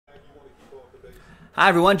Hi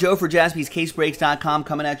everyone, Joe for JaspysCaseBreaks.com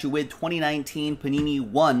coming at you with 2019 Panini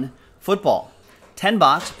One Football. 10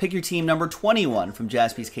 box, pick your team number 21 from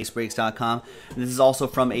JaspysCaseBreaks.com. This is also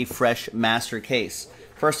from a fresh master case.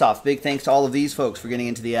 First off, big thanks to all of these folks for getting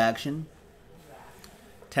into the action.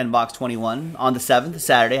 10 box 21 on the 7th,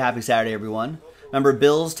 Saturday. Happy Saturday, everyone. Remember,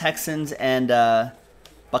 Bills, Texans, and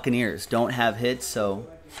Buccaneers don't have hits, so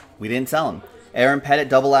we didn't sell them. Aaron Pettit,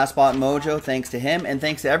 double last spot mojo. Thanks to him, and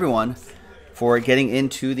thanks to everyone for getting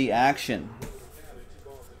into the action.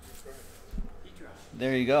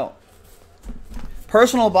 There you go.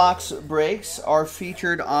 Personal box breaks are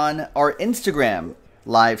featured on our Instagram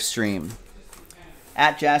live stream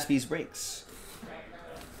at Jaspys Breaks.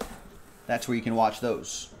 That's where you can watch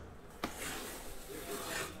those.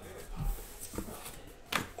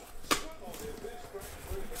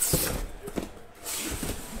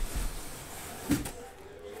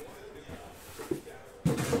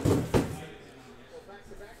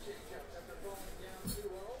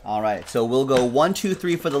 All right, so we'll go 1, 2,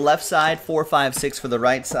 3 for the left side, 4, 5, 6 for the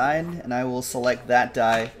right side, and I will select that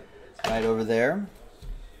die right over there.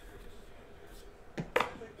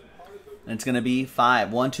 And it's going to be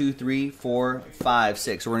 5. 1, 2, 3, 4, 5,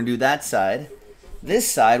 6. So we're going to do that side.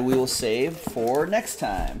 This side we will save for next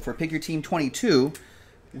time, for Pick Your Team 22,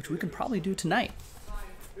 which we can probably do tonight.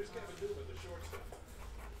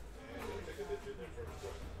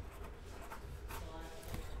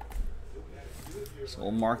 So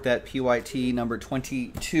we'll mark that PYT number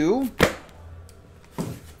 22.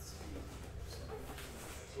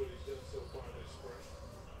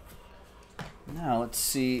 Now let's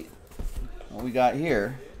see what we got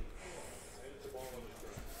here.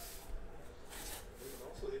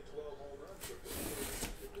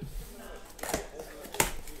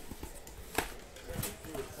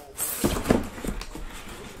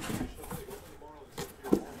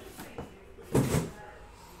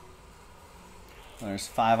 There's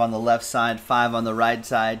 5 on the left side, 5 on the right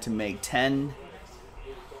side to make 10.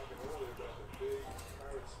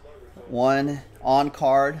 1 on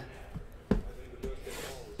card.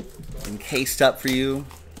 Encased up for you.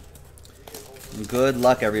 Good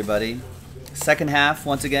luck, everybody. Second half,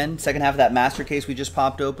 once again, second half of that master case we just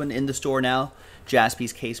popped open in the store now.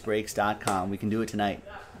 JaspysCaseBreaks.com. We can do it tonight.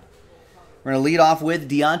 We're going to lead off with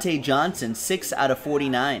Deontay Johnson, 6 out of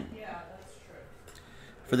 49.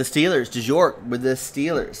 For the Steelers, DeJork with the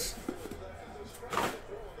Steelers.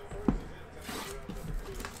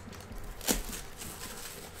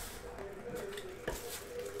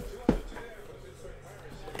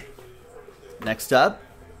 Next up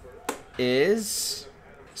is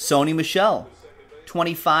Sony Michel,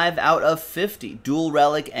 25 out of 50. Dual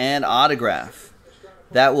relic and autograph.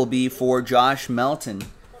 That will be for Josh Melton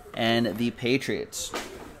and the Patriots.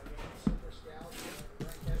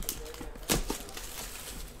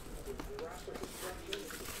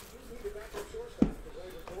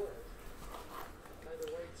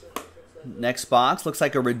 Next box looks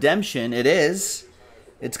like a redemption. It is.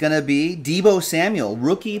 It's going to be Deebo Samuel,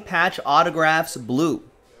 rookie patch autographs blue.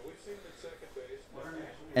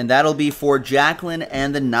 And that'll be for Jacqueline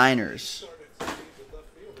and the Niners.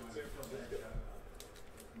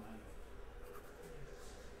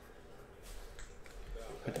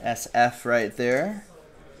 Put SF right there.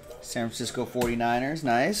 San Francisco 49ers.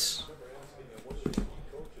 Nice.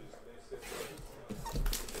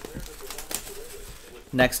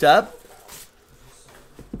 Next up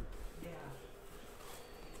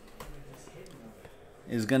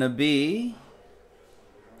is going to be,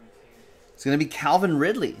 it's going to be Calvin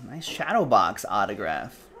Ridley. Nice shadow box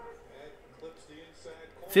autograph.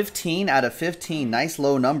 15 out of 15. Nice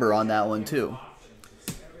low number on that one too.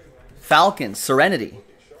 Falcons, Serenity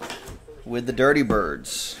with the Dirty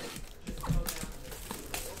Birds.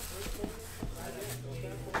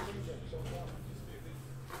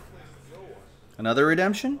 Another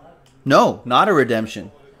redemption? No, not a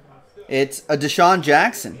redemption. It's a Deshaun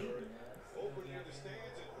Jackson.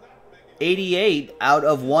 88 out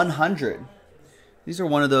of 100. These are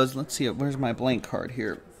one of those. Let's see. Where's my blank card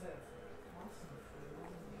here?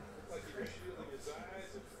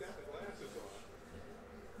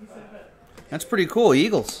 That's pretty cool.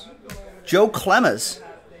 Eagles. Joe Clemens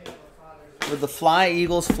with the Fly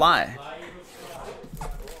Eagles Fly.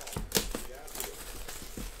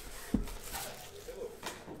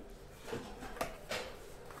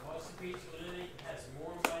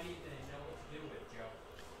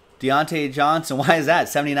 Deontay Johnson, why is that?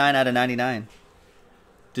 79 out of 99.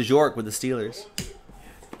 DeJork with the Steelers.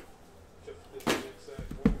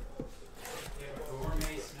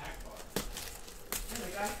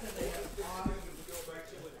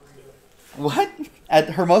 What?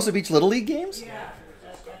 At Hermosa Beach Little League games? Yeah.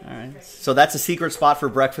 right. So that's a secret spot for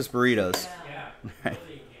breakfast burritos. All right.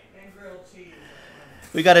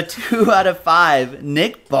 We got a 2 out of 5.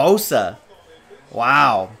 Nick Bosa.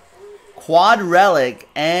 Wow. Quad relic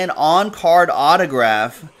and on-card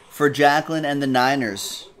autograph for Jacqueline and the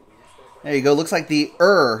Niners. There you go. Looks like the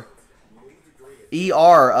ER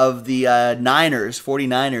of the Niners,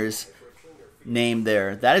 49ers name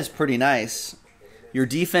there. That is pretty nice. Your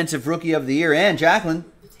defensive rookie of the year. And Jacqueline,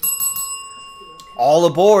 all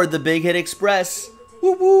aboard the Big Hit Express.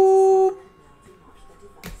 Whoop, whoop.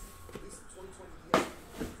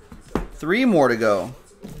 3 more to go.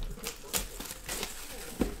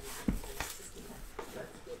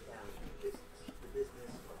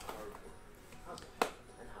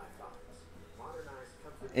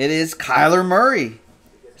 It is Kyler Murray.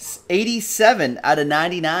 87 out of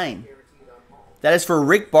 99. That is for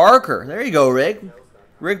Rick Barker. There you go, Rick.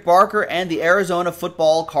 Rick Barker and the Arizona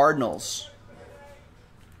Football Cardinals.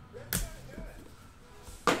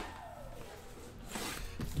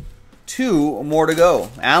 Two more to go.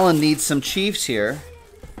 Alan needs some Chiefs here.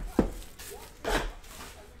 Got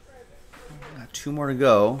 2 more to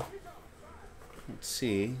go. Let's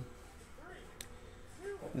see.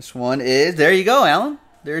 This one is, there you go, Alan.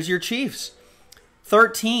 There's your Chiefs.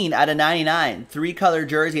 13 out of 99. 3-color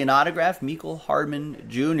jersey and autograph, Mecole Hardman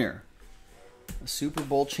Jr., a Super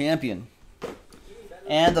Bowl champion.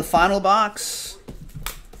 And the final box.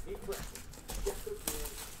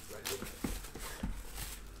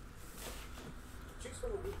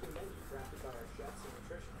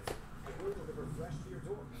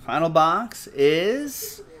 Final box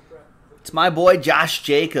is, it's my boy Josh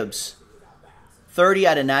Jacobs. 30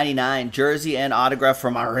 out of 99. Jersey and autograph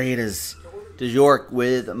from my Raiders. DeJork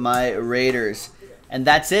with my Raiders. And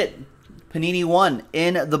that's it. Panini One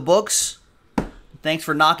in the books. Thanks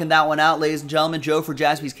for knocking that one out, ladies and gentlemen. Joe for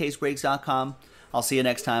JaspysCaseBreaks.com. I'll see you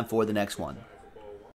next time for the next one.